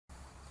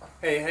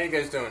Hey, how you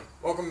guys doing?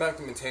 Welcome back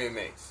to Mateo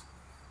Makes.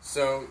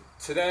 So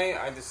today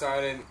I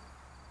decided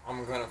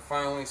I'm gonna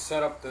finally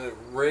set up the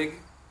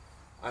rig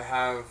I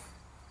have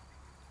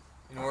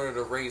in order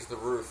to raise the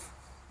roof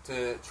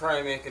to try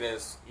and make it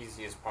as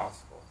easy as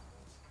possible.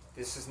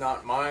 This is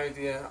not my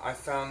idea. I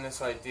found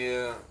this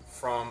idea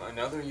from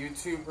another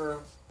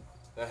YouTuber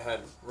that had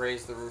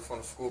raised the roof on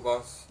a school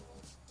bus.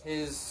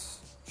 His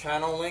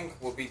channel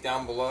link will be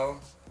down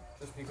below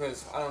just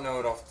because I don't know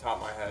it off the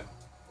top of my head.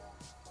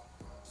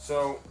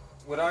 So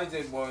what I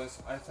did was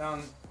I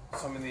found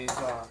some of these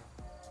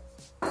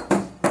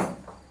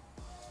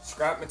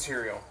scrap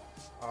material.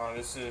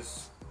 This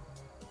is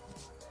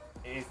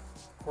a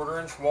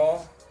 1/4 inch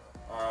wall,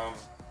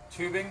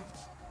 tubing,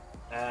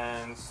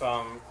 and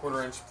some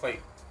 1/4 inch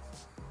plate.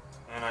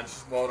 And I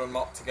just welded them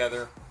up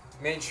together.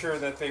 Made sure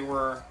that they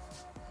were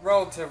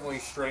relatively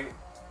straight.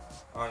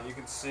 You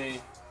can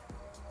see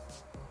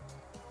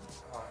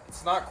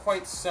it's not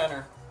quite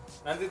center.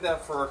 And I did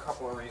that for a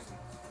couple of reasons.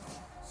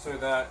 So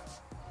that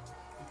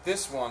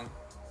this one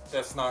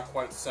that's not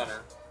quite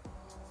center,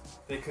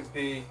 they could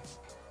be,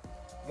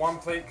 one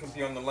plate could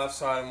be on the left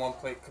side and one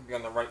plate could be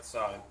on the right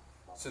side,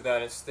 so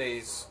that it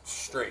stays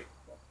straight.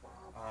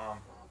 I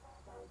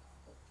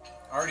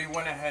already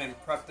went ahead and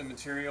prepped the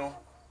material.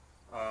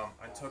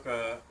 I took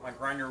my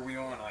grinder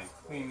wheel and I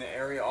cleaned the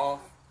area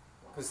off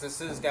because this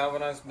is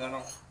galvanized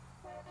metal.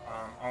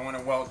 I want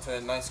to weld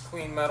to nice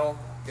clean metal,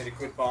 get a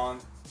good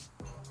bond.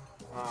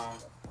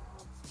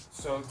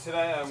 So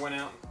today I went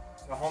out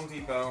to Home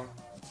Depot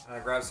and I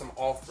grabbed some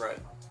all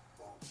thread,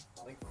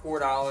 like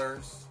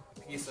 $4 a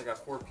piece. I got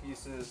 4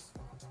 pieces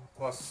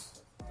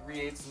plus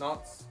 3/8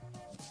 nuts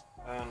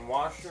and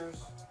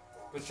washers.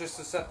 But just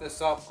to set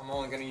this up, I'm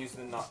only going to use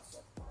the nuts.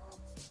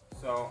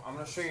 So I'm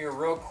going to show you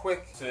real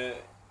quick to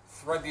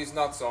thread these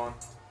nuts on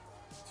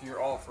to your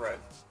all thread.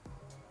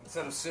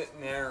 Instead of sitting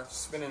there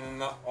spinning the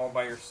nut all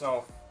by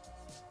yourself,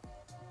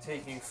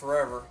 taking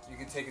forever, you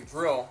can take a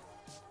drill.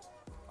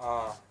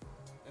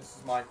 This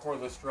is my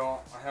cordless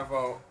drill. I have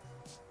a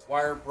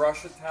wire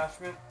brush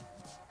attachment,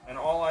 and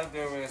all I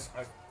do is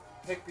I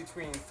pick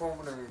between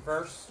forward and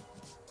reverse,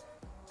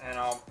 and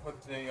I'll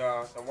put the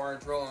wire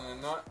drill in the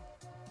nut.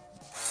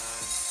 And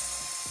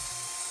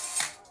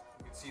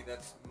you can see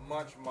that's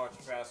much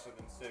faster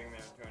than sitting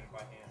there and doing it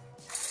by hand.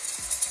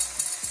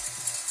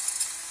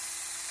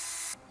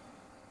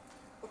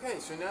 Okay,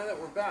 so now that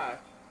we're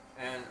back,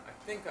 and I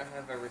think I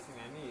have everything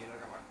I need. I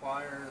got my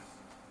pliers,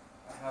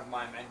 I have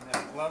my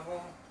magnetic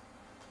level,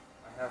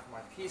 I have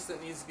my piece that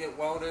needs to get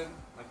welded.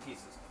 My piece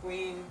is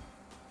clean.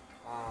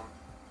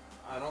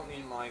 I don't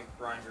need my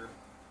grinder.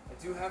 I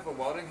do have a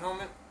welding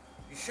helmet.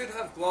 You should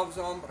have gloves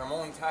on, but I'm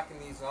only tacking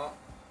these up.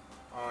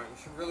 You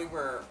should really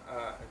wear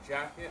a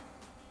jacket.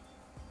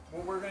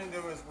 What we're going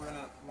to do is we're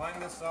going to line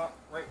this up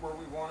right where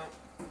we want it.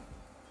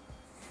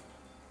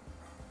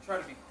 Try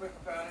to be quick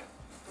about it,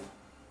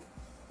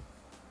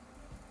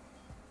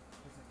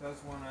 because it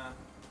does want to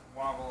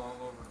wobble all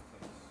over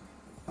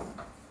the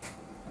place.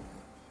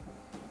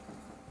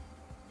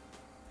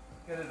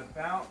 Get it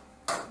about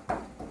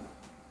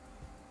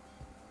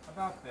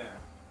there.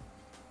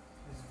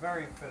 It's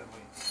very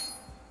fiddly.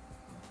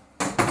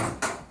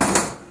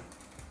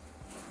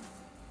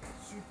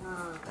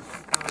 Super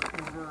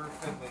uber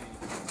fiddly.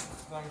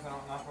 As long as I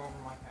don't knock over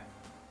my pen.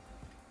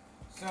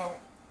 So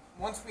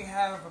once we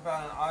have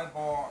about an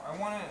eyeball, I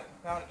want it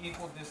about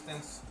equal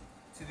distance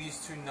to these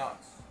 2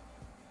 nuts.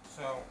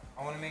 So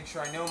I want to make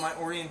sure I know my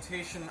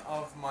orientation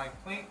of my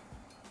plate.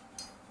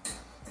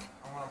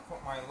 I want to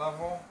put my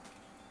level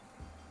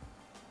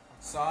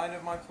side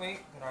of my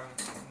plate that I'm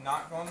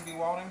not going to be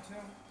welding to.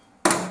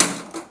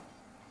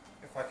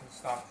 If I can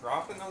stop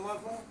dropping the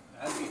level,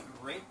 that'd be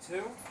great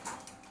too.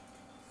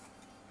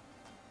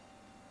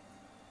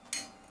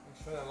 Make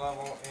sure the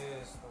level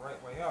is the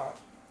right way up.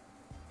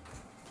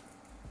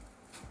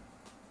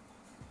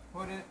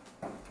 Put it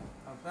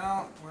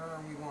about where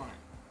we want it.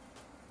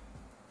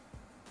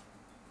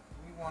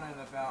 We want it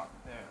about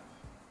there.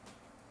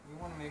 We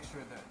want to make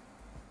sure that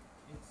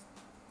it's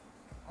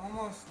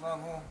almost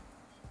level.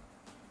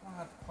 Don't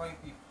have to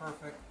quite be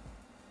perfect.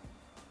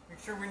 Make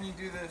sure when you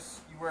do this,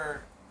 you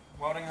wear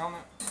a welding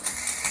helmet.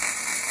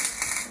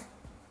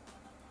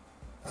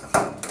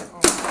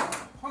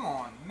 Oh, come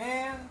on,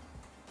 man!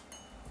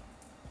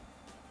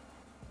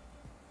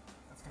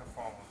 That's gonna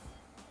fall off.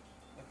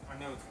 I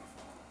know it's gonna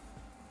fall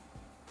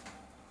off.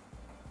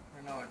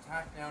 Another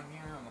tack down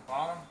here on the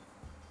bottom.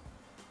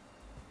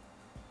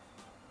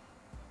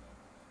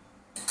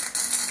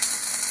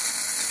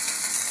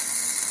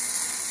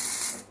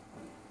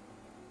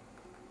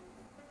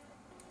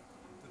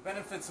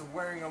 Benefits of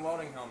wearing a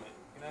welding helmet.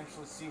 You can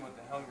actually see what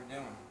the hell you're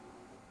doing.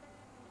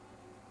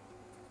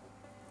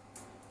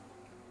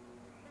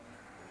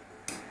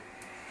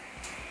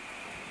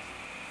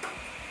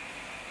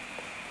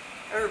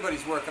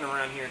 Everybody's working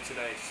around here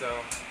today,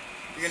 so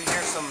you're going to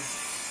hear some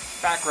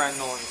background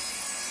noise.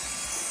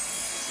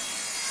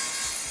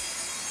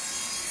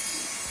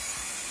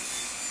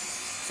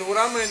 So what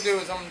I'm going to do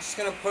is I'm just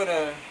going to put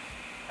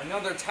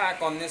another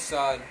tack on this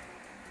side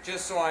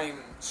just so I'm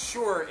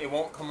sure it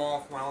won't come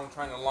off while I'm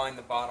trying to line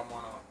the bottom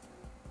one up.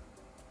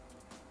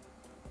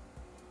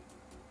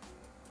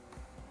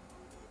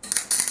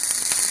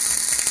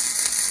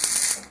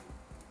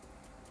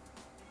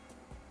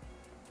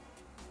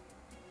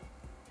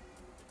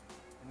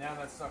 And now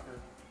that sucker,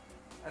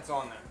 that's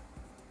on there.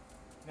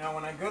 Now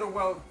when I go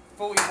to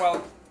fully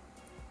weld,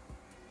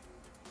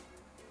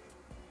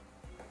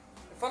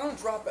 if I don't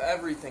drop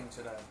everything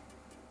today.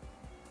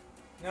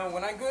 Now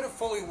when I go to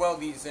fully weld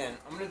these in,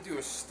 I'm going to do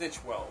a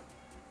stitch weld.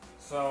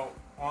 So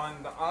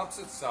on the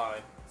opposite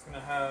side, it's going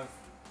to have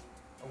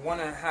a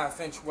 1.5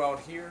 inch weld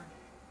here,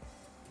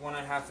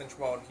 1.5 inch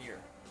weld here.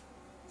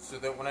 So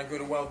that when I go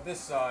to weld this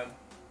side,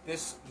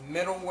 this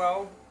middle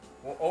weld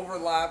will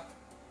overlap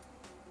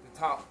the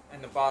top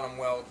and the bottom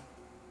weld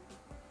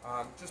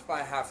just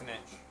by 1/2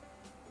 inch.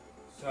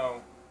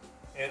 So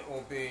it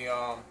will be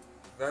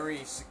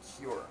very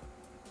secure.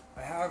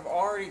 I have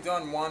already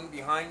done one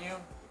behind you,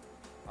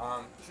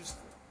 just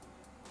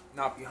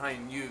not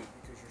behind you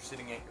because you're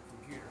sitting at your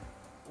computer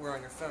or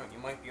on your phone. You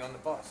might be on the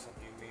bus and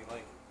you'd be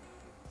like,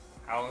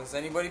 how is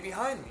anybody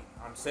behind me?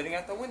 I'm sitting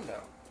at the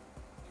window.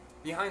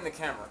 Behind the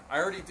camera. I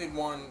already did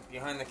one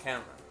behind the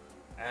camera,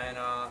 and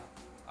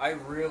I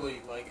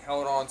really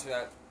held on to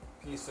that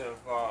piece of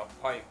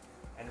pipe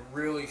and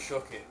really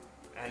shook it,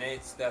 and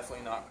it's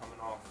definitely not coming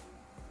off.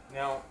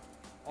 Now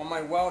on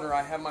my welder,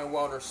 I have my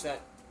welder set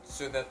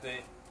so that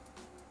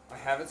I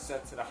have it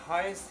set to the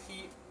highest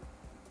heat,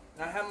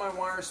 and I have my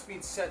wire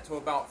speed set to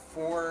about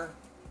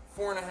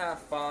 4.5,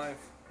 5.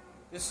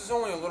 This is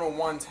only a little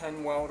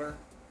 110 welder.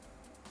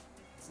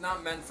 It's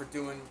not meant for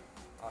doing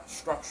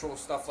structural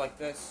stuff like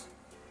this,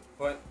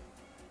 but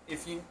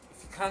if you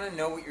kind of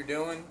know what you're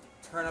doing,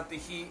 turn up the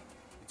heat,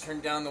 you turn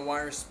down the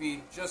wire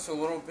speed just a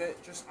little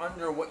bit, just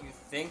under what you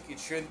think it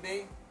should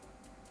be,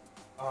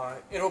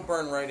 it'll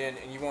burn right in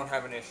and you won't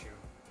have an issue.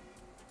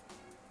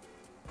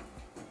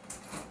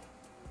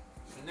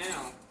 So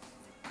now,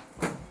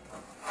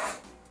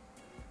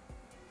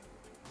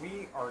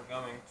 we are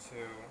going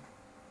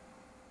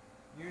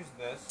to use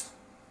this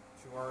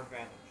to our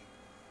advantage.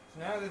 So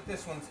now that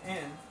this one's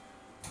in,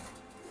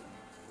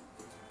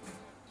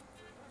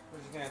 we're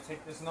just going to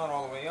take this nut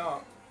all the way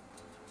up.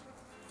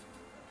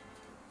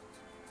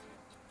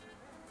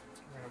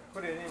 We're going to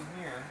put it in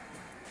here.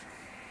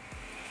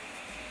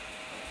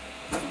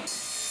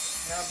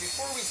 Now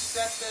before we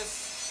set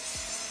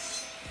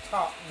this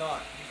top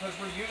nut, because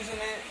we're using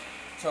it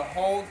to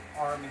hold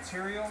our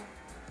material, I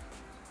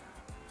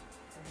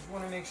just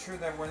want to make sure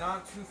that we're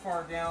not too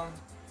far down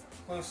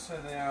close to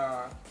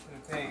the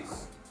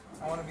base.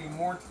 I want to be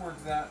more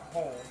towards that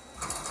hole.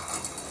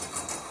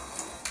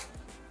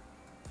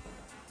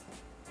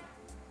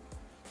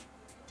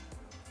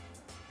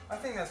 I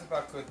think that's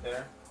about good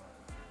there.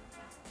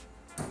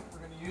 We're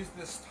going to use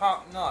this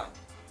top nut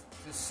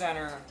to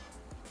center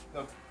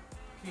the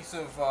piece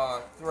of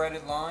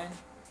threaded line,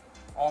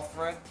 all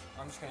thread.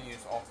 I'm just going to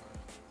use all thread.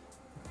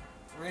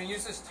 We're going to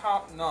use this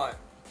top nut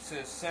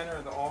to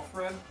center the all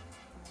thread.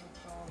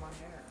 What's all in my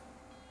hair?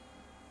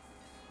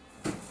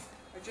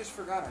 I just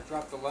forgot I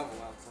dropped the level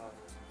outside.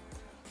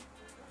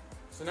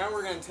 So now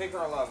we're going to take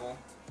our level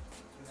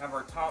and have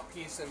our top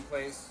piece in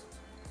place.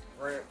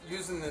 We're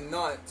using the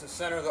nut to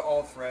center the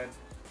all thread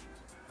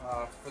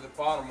for the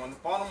bottom one. The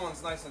bottom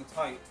one's nice and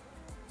tight.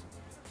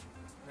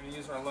 We're going to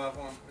use our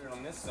level and put it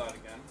on this side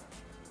again.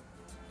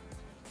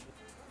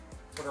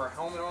 Put our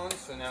helmet on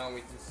so now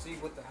we can see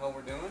what the hell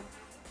we're doing.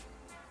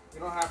 We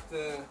don't have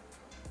to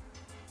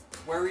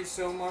worry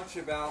so much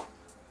about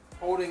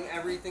holding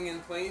everything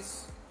in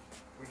place.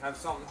 We have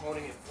something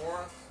holding it for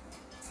us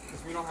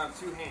because we don't have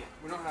two hands.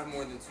 We don't have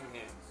more than two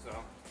hands, so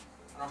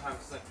I don't have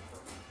a second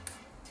person.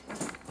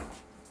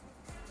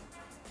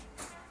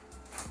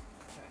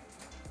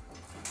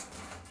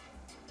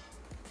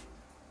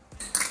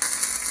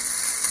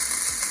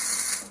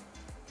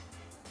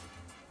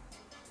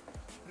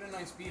 Put a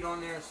nice bead on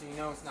there so you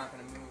know it's not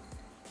going to move.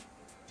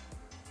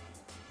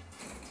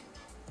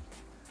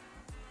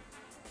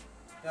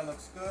 That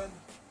looks good.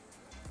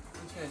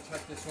 I'm just going to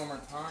check this one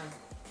more time.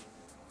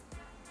 I'm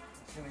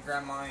just going to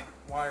grab my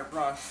wire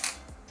brush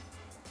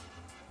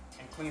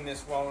and clean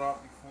this weld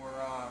up before,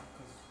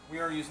 because we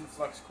are using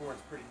flex core,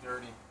 it's pretty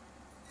dirty.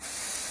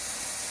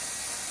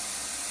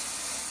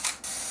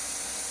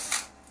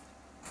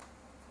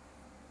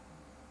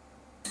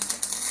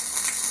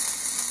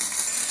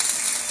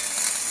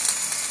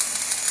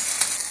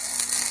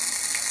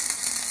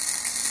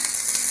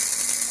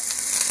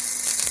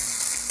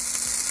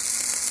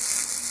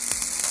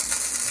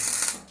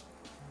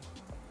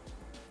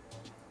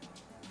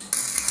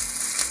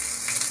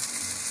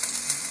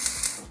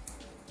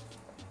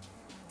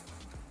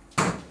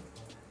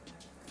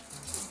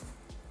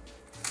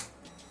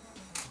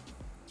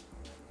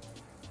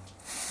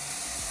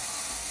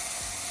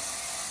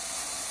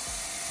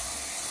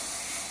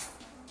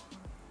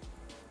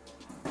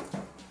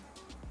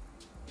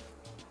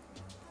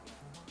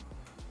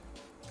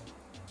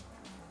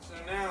 So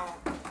now,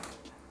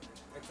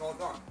 it's all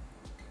done.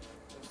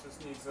 This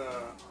just needs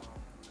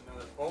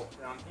another bolt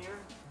down here,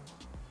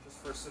 just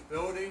for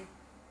stability,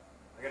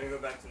 I gotta go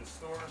back to the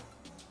store,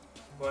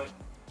 but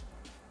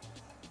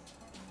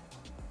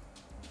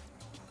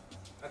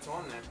that's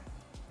on there.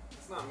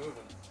 It's not moving.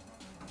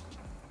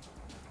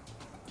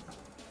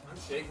 I'm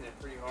shaking it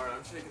pretty hard.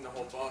 I'm shaking the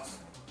whole bus.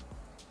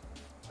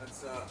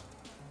 That's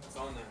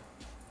on there.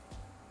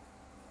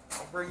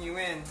 I'll bring you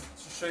in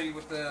to show you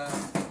what the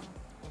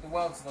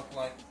welds look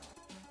like.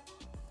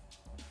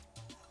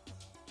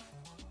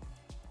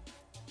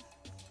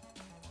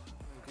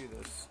 Let me do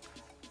this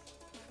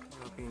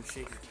without being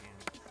shaky again.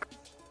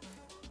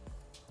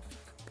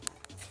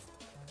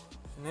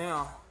 So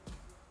now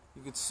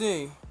you can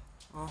see,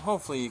 well,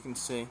 hopefully you can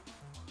see,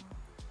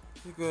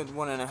 a good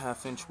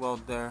 1.5 inch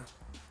weld there.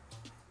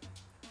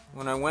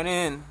 When I went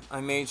in,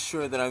 I made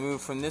sure that I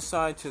moved from this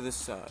side to this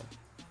side,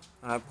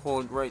 and I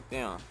pulled right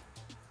down.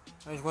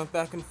 I just went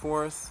back and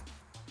forth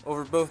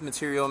over both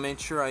material,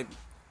 made sure I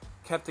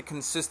kept a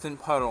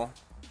consistent puddle,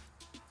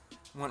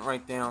 went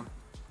right down.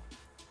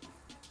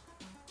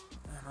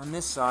 And on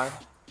this side,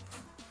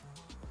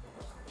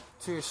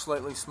 2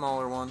 slightly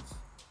smaller ones.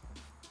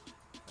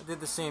 I did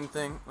the same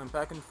thing, went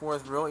back and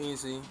forth real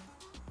easy,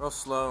 real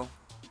slow,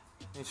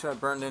 made sure I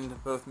burned into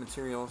both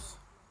materials,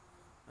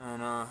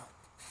 and the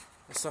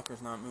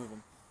sucker's not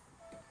moving.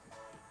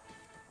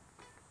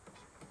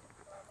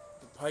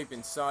 The pipe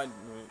inside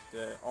moved,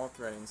 the all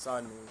thread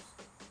inside moves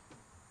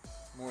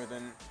more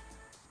than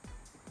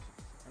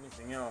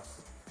anything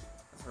else.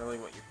 That's really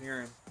what you're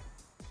hearing.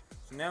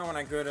 So now when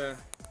I go to,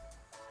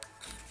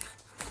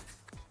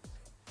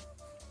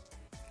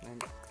 can I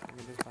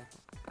get this back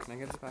on? Can I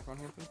get this back on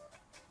here, please?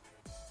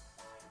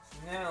 So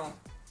now,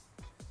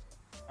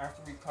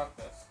 after we cut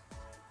this,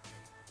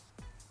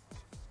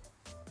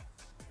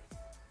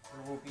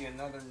 there will be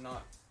another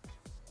nut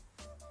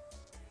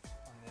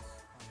on this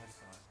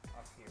side,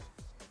 up here.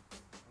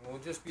 And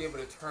we'll just be able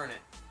to turn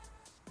it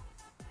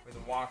with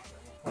a washer.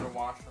 We'll put a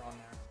washer on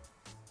there.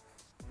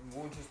 And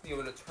we'll just be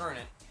able to turn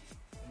it.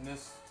 And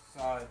this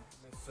side,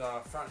 this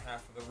front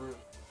half of the roof,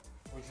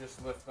 will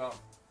just lift up.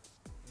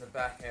 And the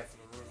back half of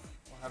the roof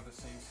will have the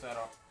same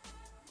setup.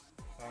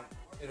 So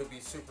it'll be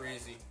super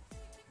easy.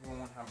 You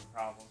won't have a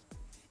problem.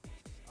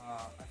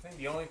 I think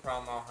the only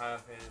problem I'll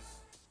have is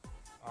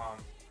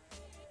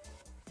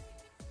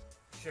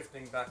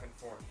shifting back and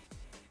forth,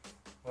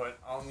 but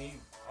I'll need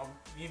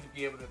to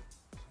be able to.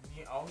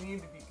 I'll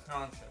need to be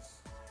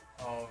conscious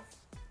of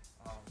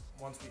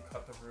once we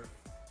cut the roof,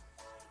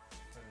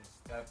 because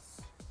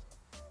that's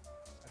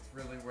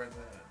really where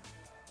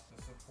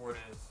the support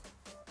is.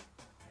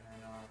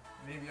 And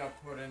maybe I'll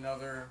put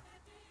another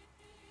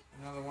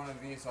one of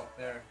these up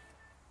there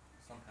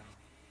somehow.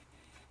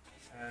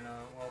 And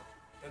well,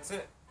 that's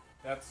it.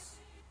 That's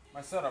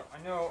my setup. I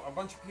know a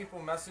bunch of people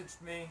messaged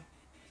me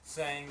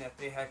saying that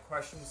they had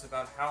questions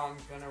about how I'm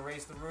going to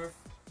raise the roof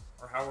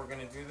or how we're going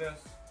to do this,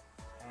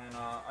 and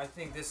I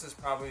think this is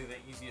probably the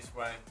easiest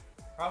way,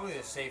 probably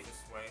the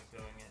safest way of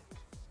doing it,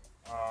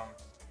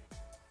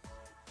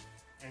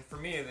 and for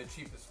me the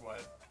cheapest way.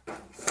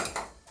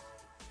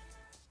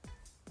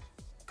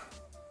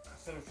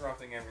 Instead of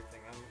dropping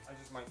everything, I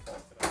just might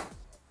fold it up.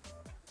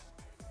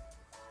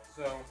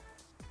 So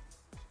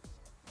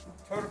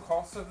total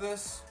cost of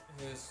this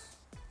is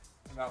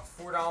about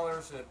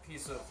 $4 a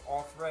piece of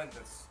all thread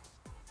that's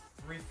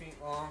 3 feet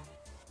long.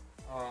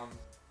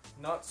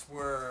 Nuts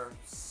were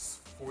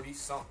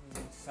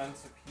 40-something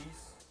cents a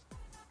piece.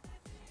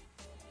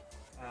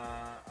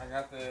 I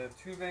got the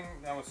tubing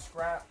that was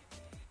scrap,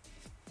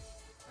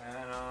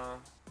 and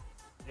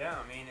yeah,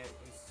 I mean it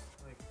was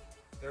like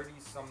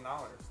 $30-some,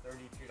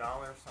 $32,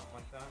 something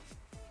like that.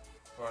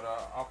 But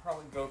I'll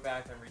probably go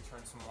back and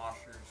return some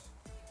washers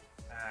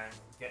and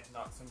get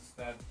nuts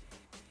instead.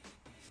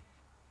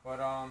 But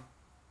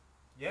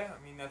yeah,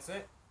 I mean, that's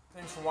it.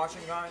 Thanks for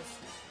watching, guys.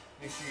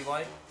 Make sure you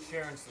like,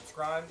 share, and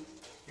subscribe.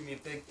 Give me a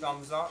big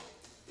thumbs up.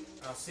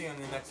 And I'll see you in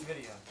the next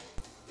video.